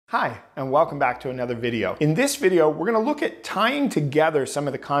Hi, and welcome back to another video. In this video, we're going to look at tying together some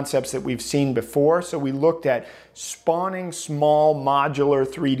of the concepts that we've seen before. So we looked at spawning small modular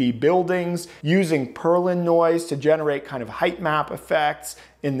 3D buildings, using Perlin noise to generate kind of height map effects,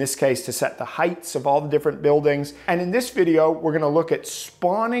 in this case to set the heights of all the different buildings. And in this video, we're going to look at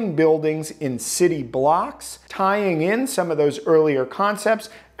spawning buildings in city blocks, tying in some of those earlier concepts,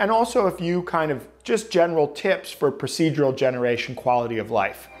 and also a few kind of just general tips for procedural generation quality of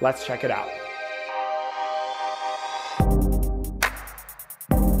life. Let's check it out.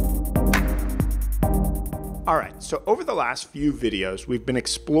 All right, so over the last few videos, we've been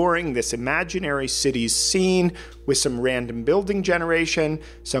exploring this imaginary cities scene with some random building generation,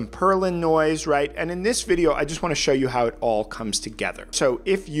 some Perlin noise, right? And in this video, I just want to show you how it all comes together. So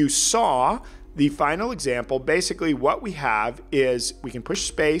if you saw the final example, basically what we have is we can push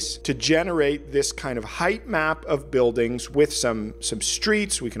space to generate this kind of height map of buildings with some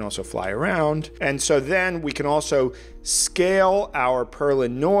streets. We can also fly around. And so then we can also scale our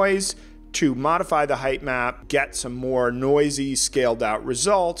Perlin noise to modify the height map, get some more noisy scaled out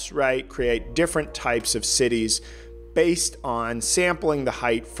results, right? Create different types of cities based on sampling the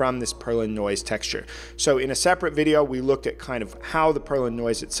height from this Perlin noise texture. So in a separate video, we looked at kind of how the Perlin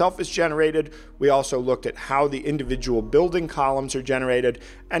noise itself is generated. We also looked at how the individual building columns are generated.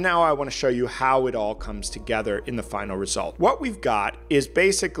 And now I want to show you how it all comes together in the final result. What we've got is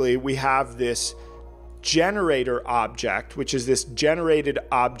basically we have this generator object, which is this generated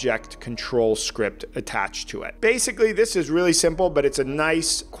object control script attached to it. Basically, this is really simple, but it's a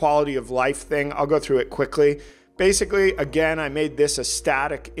nice quality of life thing. I'll go through it quickly. Basically, again, I made this a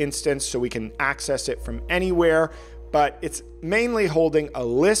static instance so we can access it from anywhere, but it's mainly holding a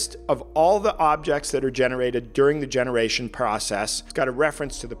list of all the objects that are generated during the generation process. It's got a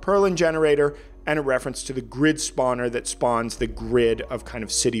reference to the Perlin generator and a reference to the grid spawner that spawns the grid of kind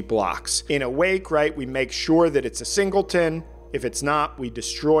of city blocks. In Awake, right, we make sure that it's a singleton. If it's not, we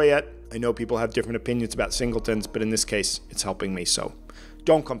destroy it. I know people have different opinions about singletons, but in this case, it's helping me, so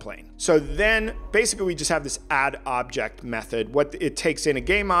don't complain. So then basically we just have this add object method. What it takes in a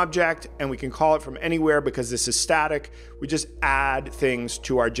game object and we can call it from anywhere because this is static. We just add things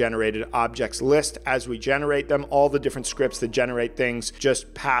to our generated objects list as we generate them. All the different scripts that generate things,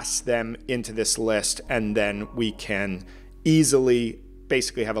 just pass them into this list and then we can easily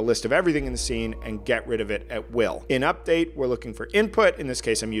basically have a list of everything in the scene and get rid of it at will. In update, we're looking for input. In this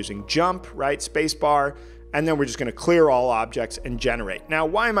case, I'm using jump, right? Spacebar. And then we're just going to clear all objects and generate. Now,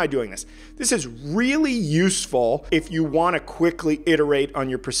 why am I doing this? This is really useful if you want to quickly iterate on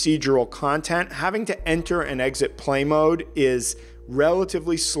your procedural content. Having to enter and exit play mode is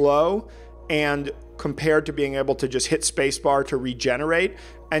relatively slow and compared to being able to just hit spacebar to regenerate.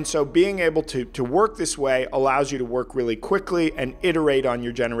 And so being able to work this way allows you to work really quickly and iterate on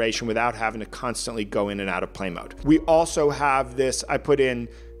your generation without having to constantly go in and out of play mode. We also have this, I put in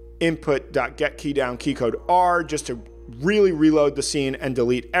input.getKeyDownKeyCodeR just to really reload the scene and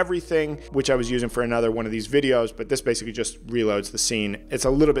delete everything, which I was using for another one of these videos, but this basically just reloads the scene. It's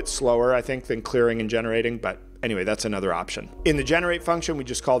a little bit slower, I think, than clearing and generating, but anyway, that's another option. In the generate function, we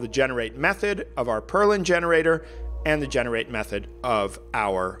just call the generate method of our Perlin generator and the generate method of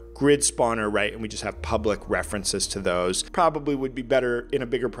our grid spawner, right? And we just have public references to those. Probably would be better in a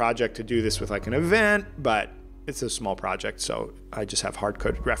bigger project to do this with like an event, but it's a small project, so I just have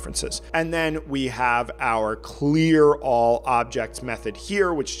hard-coded references. And then we have our clear all objects method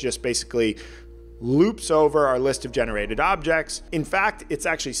here, which just basically loops over our list of generated objects. In fact, it's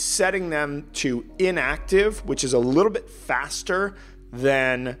actually setting them to inactive, which is a little bit faster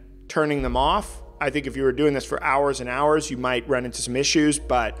than turning them off. I think if you were doing this for hours and hours, you might run into some issues,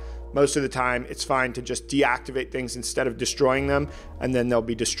 but most of the time, it's fine to just deactivate things instead of destroying them, and then they'll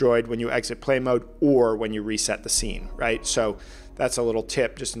be destroyed when you exit play mode or when you reset the scene, right? So that's a little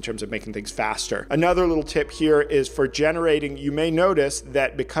tip just in terms of making things faster. Another little tip here is for generating, you may notice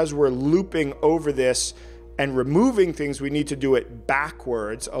that because we're looping over this and removing things, we need to do it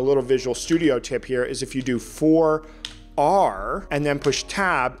backwards. A little Visual Studio tip here is if you do 4R and then push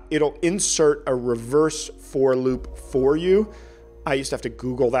tab, it'll insert a reverse for loop for you. I used to have to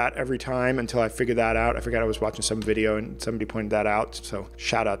Google that every time until I figured that out. I forgot I was watching some video and somebody pointed that out. So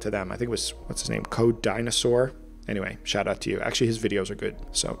shout out to them. I think it was, what's his name? Code Dinosaur. Anyway, shout out to you. Actually, his videos are good,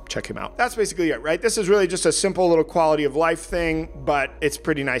 so check him out. That's basically it, right? This is really just a simple little quality of life thing, but it's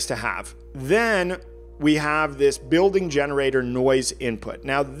pretty nice to have. Then we have this building generator noise input.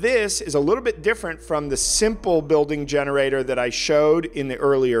 Now this is a little bit different from the simple building generator that I showed in the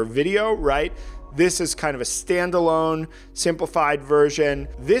earlier video, right? This is kind of a standalone, simplified version.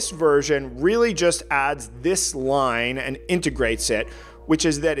 This version really just adds this line and integrates it, which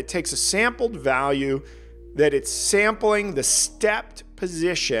is that it takes a sampled value, that it's sampling the stepped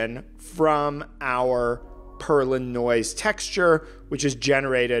position from our Perlin noise texture, which is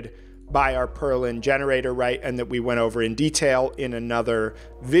generated by our Perlin generator, right? And that we went over in detail in another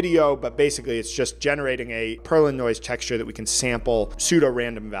video, but basically it's just generating a Perlin noise texture that we can sample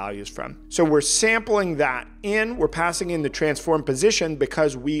pseudo-random values from. So we're sampling that in, we're passing in the transform position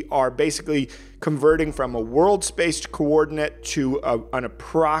because we are basically converting from a world spaced coordinate to an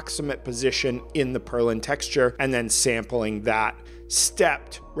approximate position in the Perlin texture, and then sampling that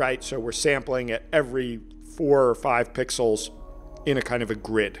stepped, right? So we're sampling it every 4 or 5 pixels in a kind of a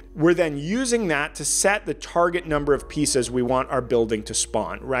grid. We're then using that to set the target number of pieces we want our building to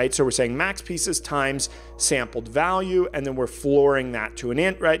spawn, right? So we're saying max pieces times sampled value, and then we're flooring that to an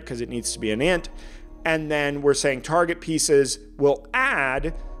int, right? Because it needs to be an int. And then we're saying target pieces will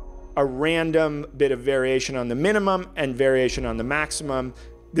add a random bit of variation on the minimum and variation on the maximum.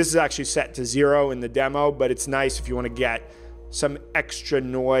 This is actually set to 0 in the demo, but it's nice if you want to get some extra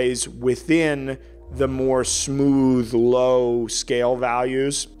noise within the more smooth, low scale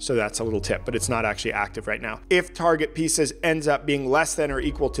values. So that's a little tip, but it's not actually active right now. If target pieces ends up being less than or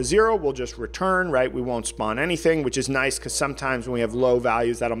equal to 0, we'll just return, right? We won't spawn anything, which is nice because sometimes when we have low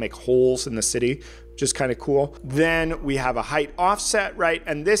values, that'll make holes in the city, which is kind of cool. Then we have a height offset, right?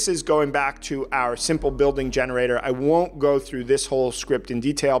 And this is going back to our simple building generator. I won't go through this whole script in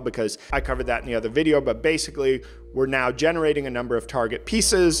detail because I covered that in the other video, but basically we're now generating a number of target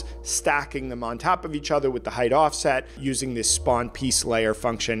pieces, stacking them on top of each other with the height offset using this spawn piece layer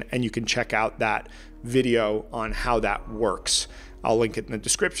function, and you can check out that video on how that works. I'll link it in the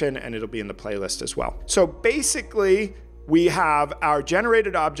description and it'll be in the playlist as well. So basically, we have our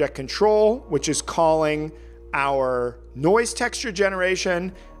generated object control, which is calling our noise texture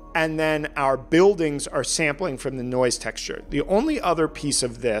generation, and then our buildings are sampling from the noise texture. The only other piece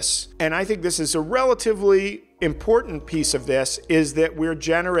of this, and I think this is a relatively important piece of this, is that we're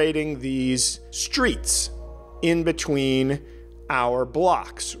generating these streets in between our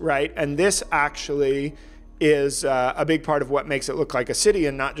blocks, right? And this actually is a big part of what makes it look like a city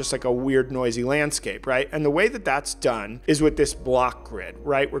and not just like a weird noisy landscape, right? And the way that that's done is with this block grid,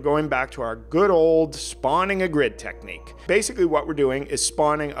 right? We're going back to our good old spawning a grid technique. Basically what we're doing is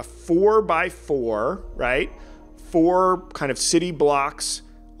spawning a 4x4, right? 4 kind of city blocks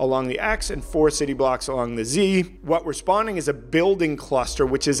along the X and 4 city blocks along the Z. What we're spawning is a building cluster,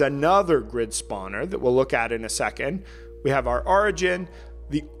 which is another grid spawner that we'll look at in a second. We have our origin.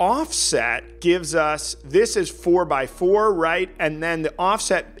 The offset gives us, this is 4x4, right? And then the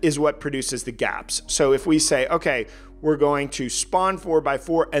offset is what produces the gaps. So if we say, okay, we're going to spawn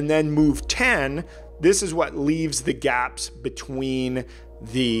 4x4 and then move 10, this is what leaves the gaps between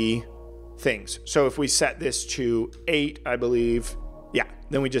the things. So if we set this to 8, I believe, yeah,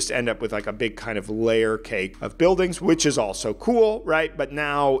 then we just end up with like a big kind of layer cake of buildings, which is also cool, right? But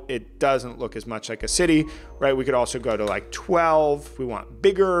now it doesn't look as much like a city, right? We could also go to like 12 if we want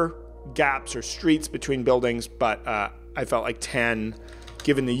bigger gaps or streets between buildings, but I felt like 10,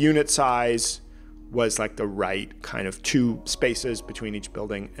 given the unit size, was like the right kind of 2 spaces between each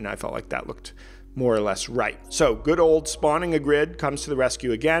building, and I felt like that looked more or less right. So good old spawning a grid comes to the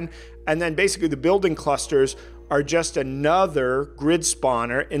rescue again, and then basically the building clusters are just another grid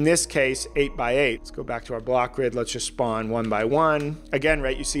spawner, in this case 8x8. Let's go back to our block grid. Let's just spawn 1x1. Again,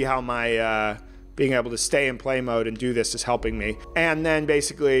 right, you see how my being able to stay in play mode and do this is helping me. And then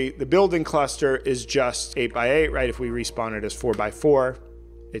basically the building cluster is just 8x8, right? If we respawn it as 4x4,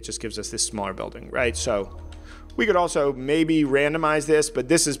 it just gives us this smaller building, right? So we could also maybe randomize this, but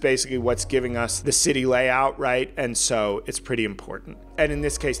this is basically what's giving us the city layout, right? And so it's pretty important. And in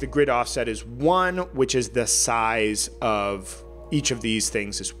this case, the grid offset is 1, which is the size of each of these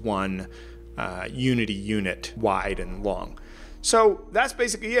things is 1 Unity unit wide and long. So that's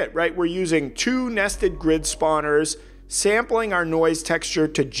basically it, right? We're using 2 nested grid spawners, sampling our noise texture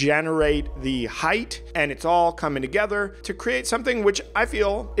to generate the height, and it's all coming together to create something which I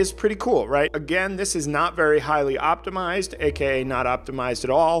feel is pretty cool, right? Again, this is not very highly optimized, aka not optimized at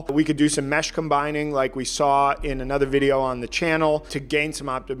all. We could do some mesh combining like we saw in another video on the channel to gain some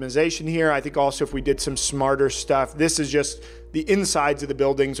optimization here. I think also if we did some smarter stuff, this is just the insides of the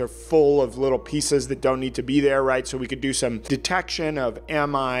buildings are full of little pieces that don't need to be there, right? So we could do some detection of,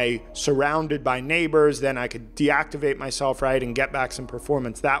 am I surrounded by neighbors? Then I could deactivate myself, right? And get back some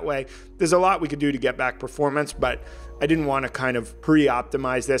performance that way. There's a lot we could do to get back performance, but I didn't want to kind of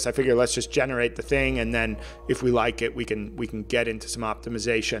pre-optimize this. I figured let's just generate the thing, and then if we like it, we can get into some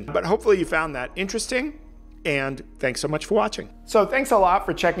optimization. But hopefully you found that interesting. And thanks so much for watching. So thanks a lot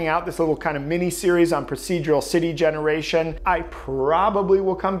for checking out this little kind of mini series on procedural city generation. I probably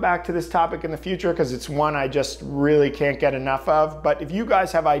will come back to this topic in the future because it's one I just really can't get enough of. But if you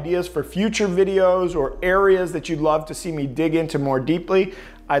guys have ideas for future videos or areas that you'd love to see me dig into more deeply,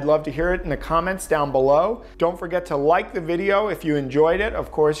 I'd love to hear it in the comments down below. Don't forget to like the video if you enjoyed it.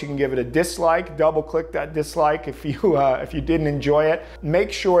 Of course, you can give it a dislike. Double click that dislike if you didn't enjoy it.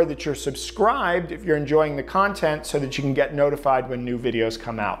 Make sure that you're subscribed if you're enjoying the content so that you can get notified when new videos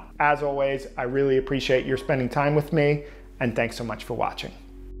come out. As always, I really appreciate your spending time with me, and thanks so much for watching.